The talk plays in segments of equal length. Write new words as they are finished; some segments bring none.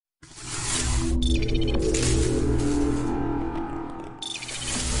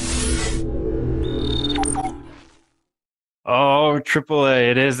Oh,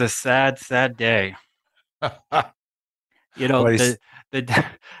 AAA, it is a sad, sad day. You know, Well, the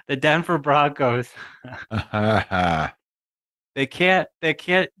the Denver Broncos, they can't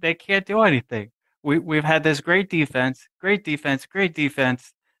do anything. We've had this great defense, great defense, great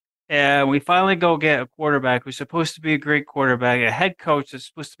defense, and we finally go get a quarterback who's supposed to be a great quarterback, a head coach that's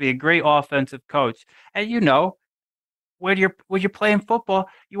supposed to be a great offensive coach. And when you're playing football,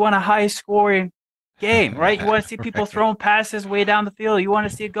 you want a high scoring game, right? You want to see people right. throwing passes way down the field. You want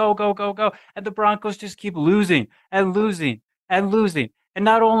to see it go, go, go, go. And the Broncos just keep losing and losing and losing. And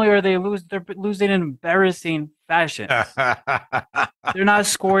not only are they losing, they're losing in embarrassing fashions. They're not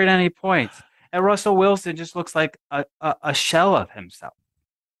scoring any points. And Russell Wilson just looks like a shell of himself.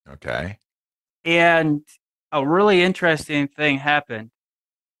 Okay. And a really interesting thing happened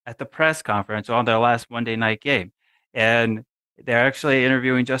at the press conference on their last Monday night game. And they're actually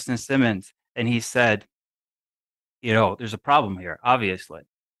interviewing Justin Simmons. And he said, there's a problem here, obviously.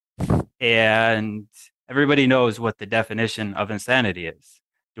 And everybody knows what the definition of insanity is: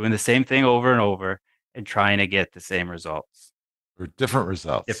 doing the same thing over and over and trying to get the same results, Or different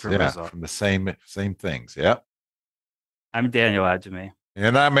results. different Yeah. results. From the same things. Yeah. I'm Daniel Adjemi.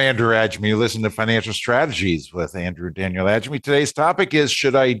 And I'm Andrew Adjemi. You listen to Financial Strategies with Andrew Daniel Adjemi. Today's topic is,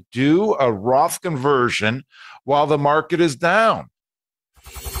 should I do a Roth conversion while the market is down?